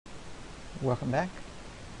Welcome back.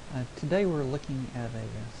 Today we're looking at a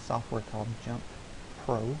software called JMP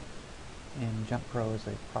Pro, and JMP Pro is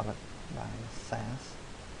a product by SAS,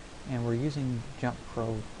 and we're using JMP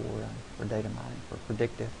Pro for data mining, for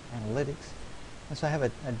predictive analytics. And so I have a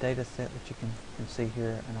data set that you can see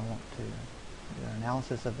here, and I want to do an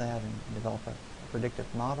analysis of that and develop a predictive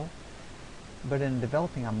model. But in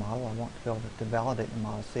developing a model, I want to be able to validate the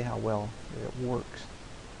model, see how well it works.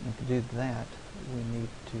 And to do that, we need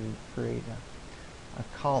to create a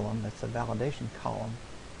column that's a validation column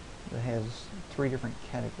that has three different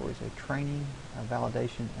categories: a training, a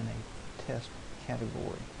validation, and a test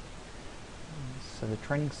category. So the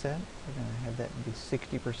training set, we're going to have that be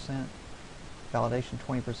 60%, validation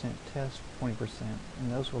 20%, test 20%,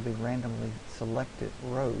 and those will be randomly selected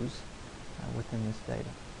rows within this data.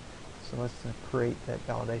 So let's create that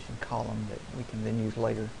validation column that we can then use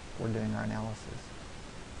later for doing our analysis.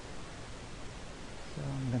 So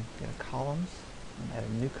I'm going to go to columns and add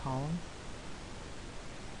a new column.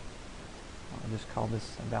 I'll just call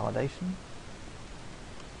this validation.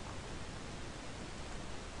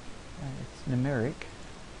 It's numeric,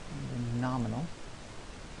 and then nominal,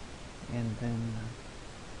 and then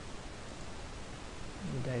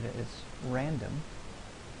the data is random,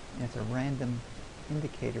 and it's a random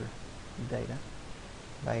indicator data,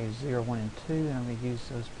 values 0, 1, and 2, and I'm going to use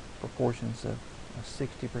those proportions of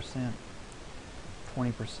 60%,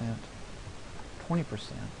 20%,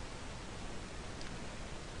 20%,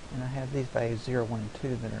 and I have these values 0, 1, and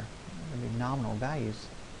 2 that are going to be nominal values.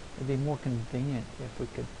 It would be more convenient if we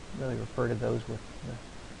could really refer to those with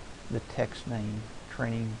the text name,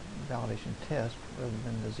 training, validation, test, rather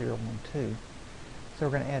than the 0, 1, 2. So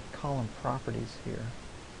we're going to add column properties here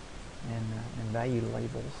and value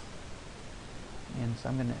labels. And so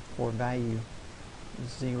I'm going to, for value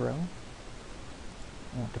 0,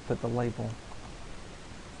 I want to put the label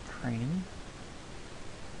training.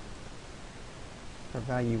 For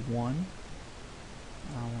value 1,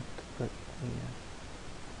 I want to put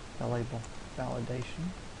the label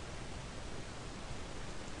validation.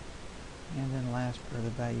 And then last, for the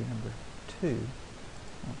value number 2,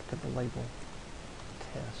 I want to put the label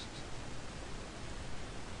test.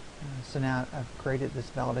 So now I've created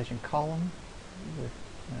this validation column with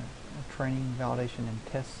training, validation, and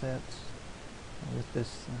test sets with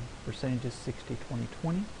this percentages 60, 20,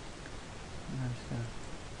 20. And I'm just going to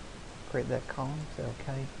create that column, say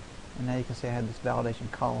OK. And now you can see I have this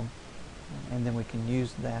validation column, and then we can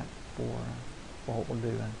use that for what we'll do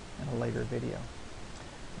in a later video.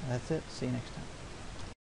 That's it. See you next time.